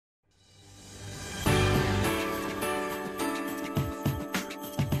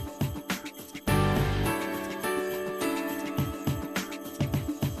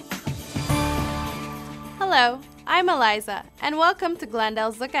Hello, I'm Eliza, and welcome to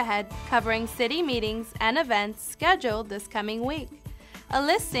Glendale's Look Ahead, covering city meetings and events scheduled this coming week. A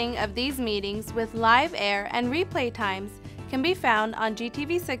listing of these meetings with live air and replay times can be found on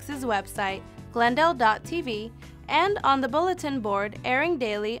GTV6's website, glendale.tv, and on the bulletin board airing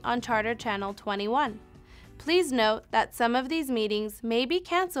daily on Charter Channel 21. Please note that some of these meetings may be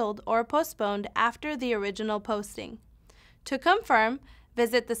canceled or postponed after the original posting. To confirm,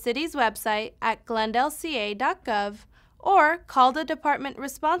 visit the city's website at glendaleca.gov or call the department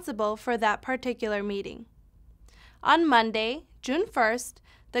responsible for that particular meeting. On Monday, June 1st,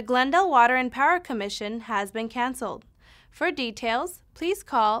 the Glendale Water and Power Commission has been canceled. For details, please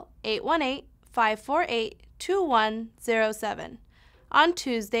call 818-548-2107. On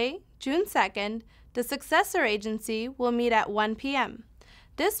Tuesday, June 2nd, the successor agency will meet at 1 p.m.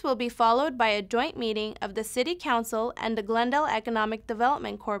 This will be followed by a joint meeting of the City Council and the Glendale Economic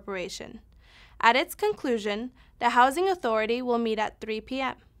Development Corporation. At its conclusion, the Housing Authority will meet at 3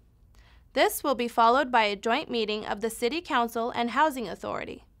 p.m. This will be followed by a joint meeting of the City Council and Housing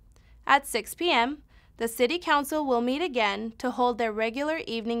Authority. At 6 p.m., the City Council will meet again to hold their regular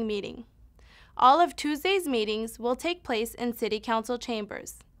evening meeting. All of Tuesday's meetings will take place in City Council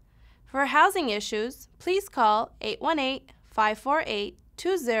chambers. For housing issues, please call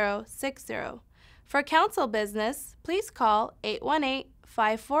 818-548-2060. For council business, please call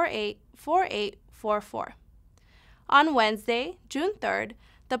 818-548-4844. On Wednesday, June 3rd,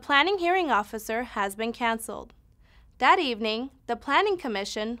 the Planning Hearing Officer has been canceled. That evening, the Planning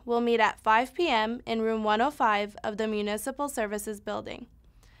Commission will meet at 5 p.m. in room 105 of the Municipal Services Building.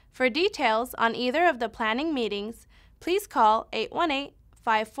 For details on either of the planning meetings, please call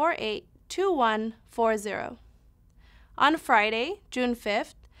 818-548-2140. On Friday, June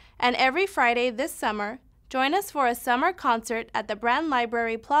 5th, and every Friday this summer, join us for a summer concert at the Brand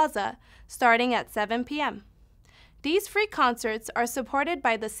Library Plaza starting at 7 p.m. These free concerts are supported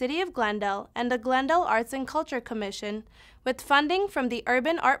by the City of Glendale and the Glendale Arts and Culture Commission with funding from the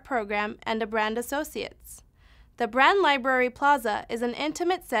Urban Art Program and the Brand Associates. The Brand Library Plaza is an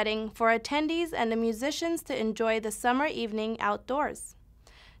intimate setting for attendees and the musicians to enjoy the summer evening outdoors.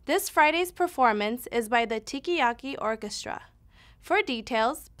 This Friday's performance is by the Tikiyaki Orchestra. For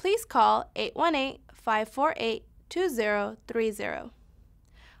details, please call 818-548-2030.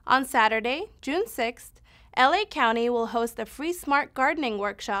 On Saturday, June 6th, LA County will host a free smart gardening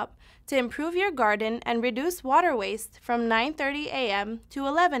workshop to improve your garden and reduce water waste from 9:30 a.m. to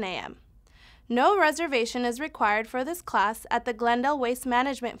 11 a.m. No reservation is required for this class at the Glendale Waste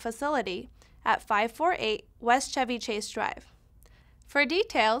Management Facility at 548 West Chevy Chase Drive. For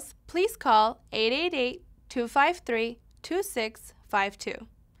details, please call 888-253-2652.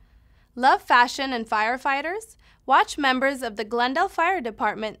 Love fashion and firefighters? Watch members of the Glendale Fire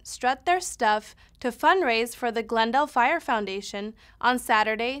Department strut their stuff to fundraise for the Glendale Fire Foundation on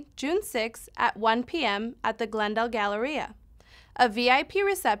Saturday, June 6 at 1 p.m. at the Glendale Galleria. A VIP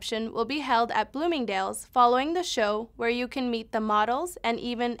reception will be held at Bloomingdale's following the show, where you can meet the models and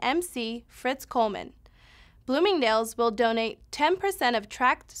even MC Fritz Coleman. Bloomingdale's will donate 10% of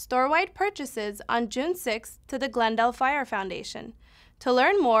tracked store-wide purchases on June 6 to the Glendale Fire Foundation. To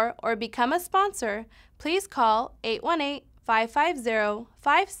learn more or become a sponsor, please call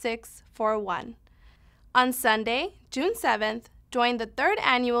 818-550-5641. On Sunday, June 7th, join the 3rd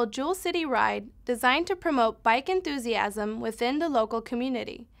annual Jewel City Ride designed to promote bike enthusiasm within the local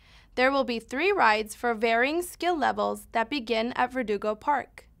community. There will be 3 rides for varying skill levels that begin at Verdugo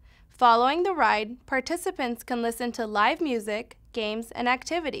Park. Following the ride, participants can listen to live music, games, and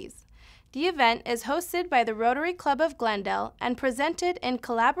activities. The event is hosted by the Rotary Club of Glendale and presented in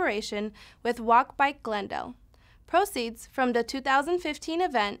collaboration with Walk Bike Glendale. Proceeds from the 2015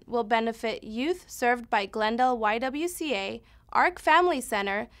 event will benefit youth served by Glendale YWCA, ARC Family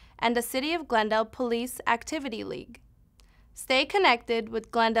Center, and the City of Glendale Police Activity League. Stay connected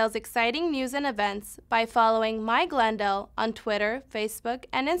with Glendale's exciting news and events by following myGlendale on Twitter, Facebook,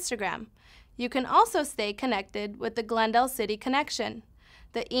 and Instagram. You can also stay connected with the Glendale City Connection.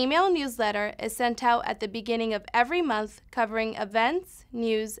 The email newsletter is sent out at the beginning of every month covering events,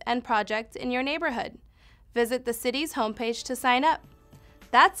 news, and projects in your neighborhood. Visit the city's homepage to sign up.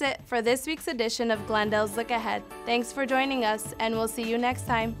 That's it for this week's edition of Glendale's Look Ahead. Thanks for joining us, and we'll see you next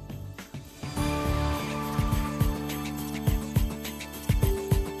time.